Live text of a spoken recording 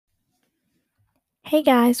Hey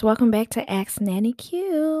guys, welcome back to Ask Nanny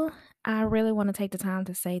Q. I really want to take the time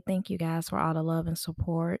to say thank you guys for all the love and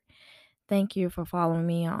support. Thank you for following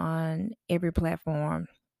me on every platform.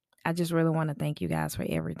 I just really want to thank you guys for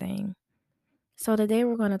everything. So today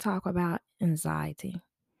we're going to talk about anxiety.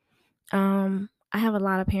 I have a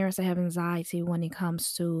lot of parents that have anxiety when it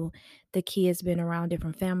comes to the kids being around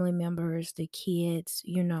different family members, the kids,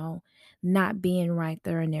 not being right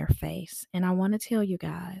there in their face. And I want to tell you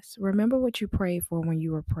guys, remember what you prayed for when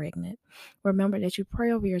you were pregnant. Remember that you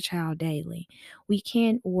pray over your child daily. We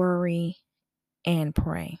can't worry and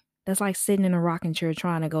pray. That's like sitting in a rocking chair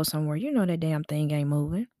trying to go somewhere. You know that damn thing ain't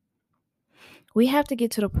moving. We have to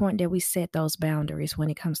get to the point that we set those boundaries when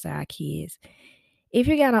it comes to our kids. If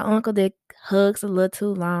you got an uncle that hugs a little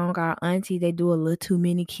too long, or auntie they do a little too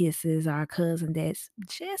many kisses, or a cousin that's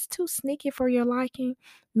just too sneaky for your liking,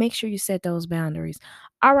 make sure you set those boundaries.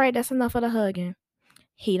 All right, that's enough of the hugging.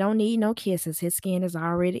 He don't need no kisses. His skin is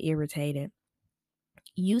already irritated.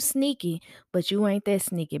 You sneaky, but you ain't that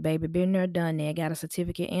sneaky, baby. Been there, done that. Got a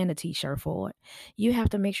certificate and a t-shirt for it. You have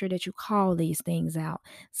to make sure that you call these things out.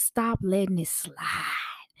 Stop letting it slide.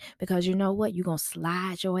 Because you know what? You're going to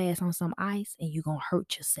slide your ass on some ice and you're going to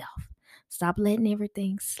hurt yourself. Stop letting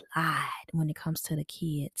everything slide when it comes to the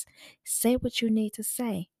kids. Say what you need to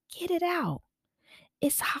say. Get it out.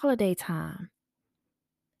 It's holiday time.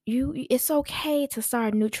 It's okay to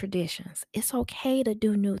start new traditions. It's okay to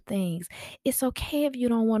do new things. It's okay if you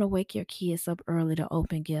don't want to wake your kids up early to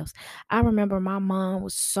open gifts. I remember my mom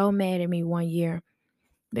was so mad at me one year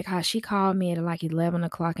because she called me at like 11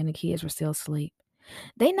 o'clock and the kids were still asleep.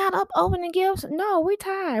 They not up opening gifts? No, we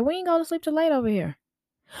tired. We ain't go to sleep till late over here.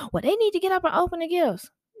 Well, they need to get up and open the gifts.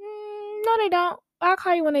 No, they don't. I'll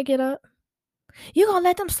call you when they get up. You gonna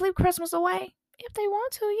let them sleep Christmas away? If they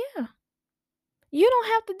want to, yeah. You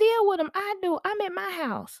don't have to deal with them. I do. I'm at my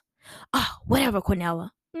house. Oh, whatever,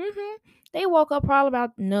 Quinella. They woke up probably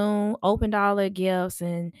about noon, opened all their gifts,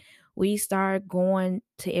 and we started going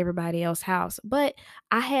to everybody else's house. But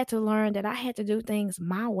I had to learn that I had to do things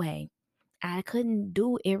my way. I couldn't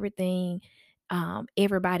do everything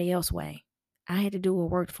everybody else way. I had to do what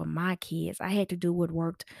worked for my kids. I had to do what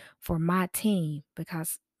worked for my team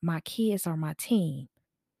because my kids are my team.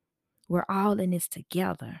 We're all in this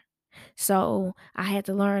together. So I had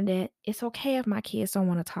to learn that it's okay if my kids don't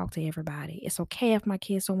want to talk to everybody. It's okay if my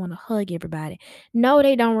kids don't want to hug everybody. No,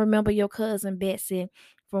 they don't remember your cousin Betsy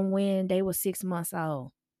from when they were 6 months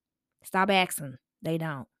old. Stop asking. They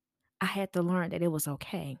don't. I had to learn that it was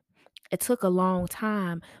okay. It took a long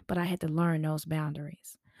time, but I had to learn those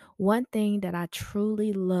boundaries. One thing that I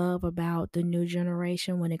truly love about the new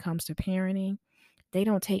generation when it comes to parenting, they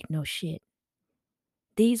don't take no shit.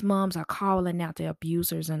 These moms are calling out the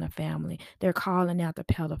abusers in the family. They're calling out the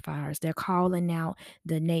pedophiles. They're calling out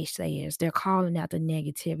the naysayers. They're calling out the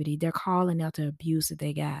negativity. They're calling out the abuse that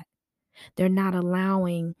they got. They're not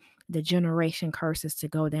allowing the generation curses to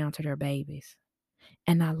go down to their babies.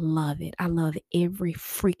 And I love it. I love every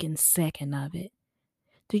freaking second of it.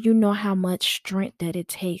 Do you know how much strength that it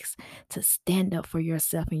takes to stand up for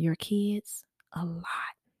yourself and your kids? A lot.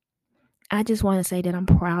 I just want to say that I'm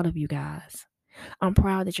proud of you guys. I'm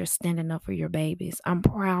proud that you're standing up for your babies. I'm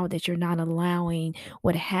proud that you're not allowing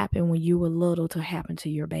what happened when you were little to happen to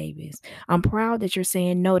your babies. I'm proud that you're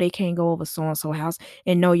saying, no, they can't go over so and so house,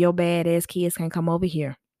 and no, your badass kids can come over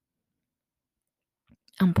here.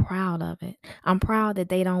 I'm proud of it. I'm proud that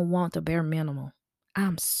they don't want the bare minimum.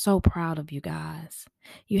 I'm so proud of you guys.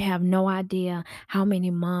 You have no idea how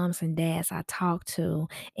many moms and dads I talk to,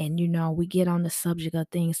 and we get on the subject of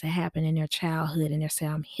things that happen in their childhood, and they say,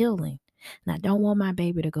 I'm healing. And I don't want my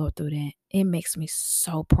baby to go through that. It makes me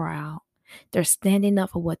so proud. They're standing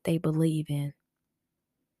up for what they believe in.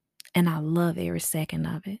 And I love every second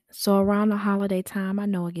of it. So around the holiday time, I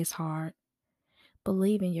know it gets hard.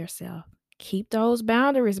 Believe in yourself. Keep those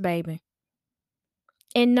boundaries, baby.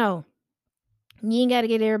 And no, you ain't got to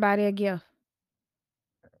get everybody a gift.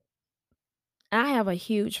 I have a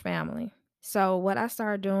huge family. So what I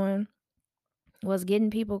started doing was getting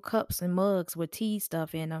people cups and mugs with tea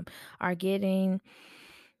stuff in them, or getting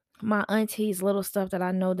my aunties little stuff that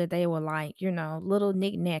I know that they will like, little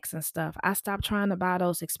knickknacks and stuff. I stopped trying to buy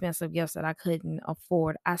those expensive gifts that I couldn't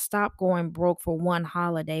afford. I stopped going broke for one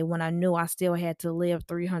holiday when I knew I still had to live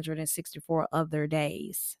 364 other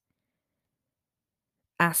days.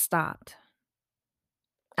 I stopped.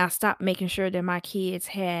 I stopped making sure that my kids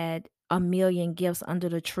had a million gifts under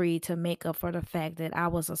the tree to make up for the fact that I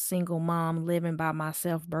was a single mom living by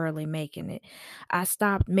myself, barely making it. I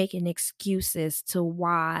stopped making excuses to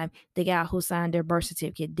why the guy who signed their birth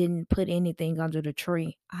certificate didn't put anything under the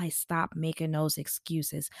tree. I stopped making those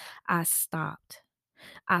excuses. I stopped.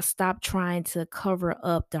 I stopped trying to cover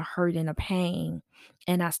up the hurt and the pain,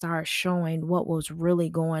 and I started showing what was really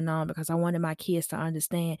going on because I wanted my kids to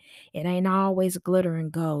understand it ain't always glitter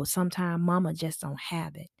and gold. Sometimes mama just don't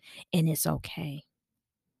have it, and it's okay.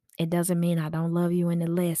 It doesn't mean I don't love you any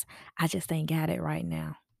less. I just ain't got it right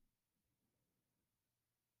now.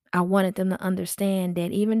 I wanted them to understand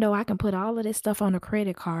that even though I can put all of this stuff on a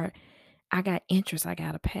credit card, I got interest I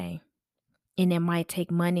got to pay. And it might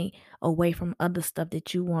take money away from other stuff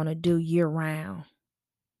that you want to do year round.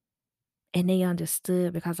 And they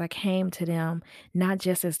understood because I came to them not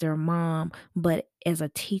just as their mom, but as a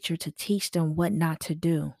teacher to teach them what not to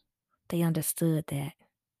do. They understood that.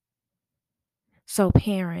 So,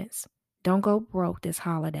 parents, don't go broke this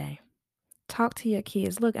holiday. Talk to your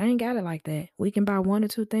kids. Look, I ain't got it like that. We can buy one or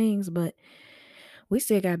two things, but we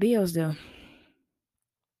still got bills due.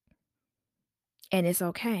 And it's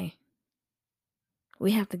okay.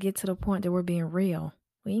 We have to get to the point that we're being real.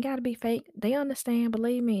 We ain't got to be fake. They understand,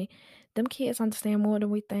 believe me. Them kids understand more than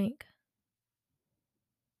we think.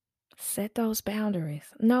 Set those boundaries.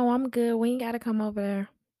 No, I'm good. We ain't got to come over there.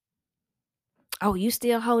 Oh, you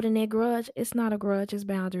still holding that grudge? It's not a grudge, it's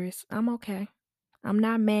boundaries. I'm okay. I'm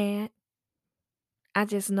not mad. I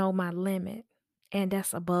just know my limit. And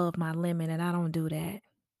that's above my limit, and I don't do that.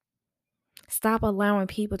 Stop allowing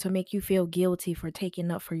people to make you feel guilty for taking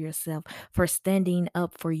up for yourself, for standing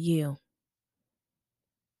up for you.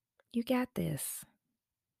 You got this.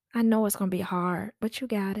 I know it's going to be hard, but you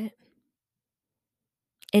got it.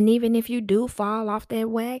 And even if you do fall off that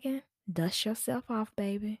wagon, dust yourself off,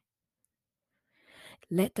 baby.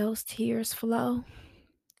 Let those tears flow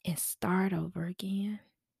and start over again.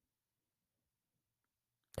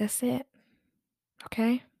 That's it.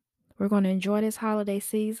 Okay? We're going to enjoy this holiday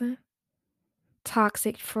season.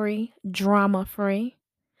 Toxic free, drama free.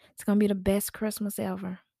 It's going to be the best Christmas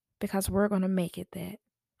ever because we're going to make it that.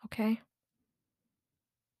 Okay?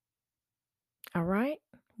 All right?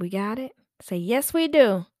 We got it? Say, yes, we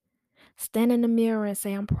do. Stand in the mirror and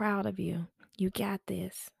say, I'm proud of you. You got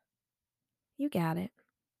this. You got it.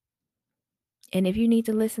 And if you need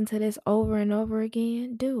to listen to this over and over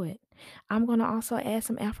again, do it. I'm going to also add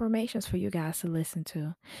some affirmations for you guys to listen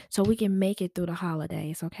to so we can make it through the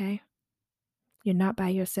holidays, okay? You're not by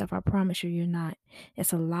yourself. I promise you, you're not.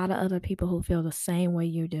 It's a lot of other people who feel the same way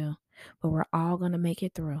you do, but we're all going to make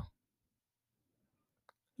it through.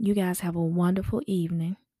 You guys have a wonderful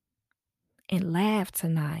evening and laugh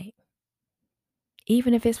tonight.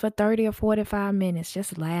 Even if it's for 30 or 45 minutes,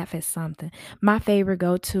 just laugh at something. My favorite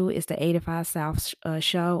go-to is the 85 South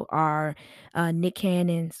show or Nick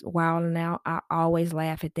Cannon's Wild 'N Out. I always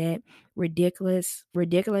laugh at that. Ridiculous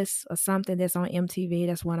or something that's on MTV.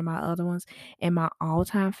 That's one of my other ones. And my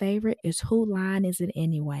all-time favorite is Who Line Is It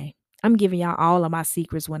Anyway? I'm giving y'all all of my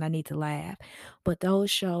secrets when I need to laugh. But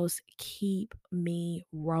those shows keep me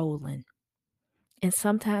rolling. And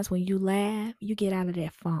sometimes when you laugh, you get out of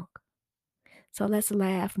that funk. So let's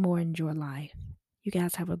laugh more and enjoy life. You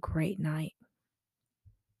guys have a great night.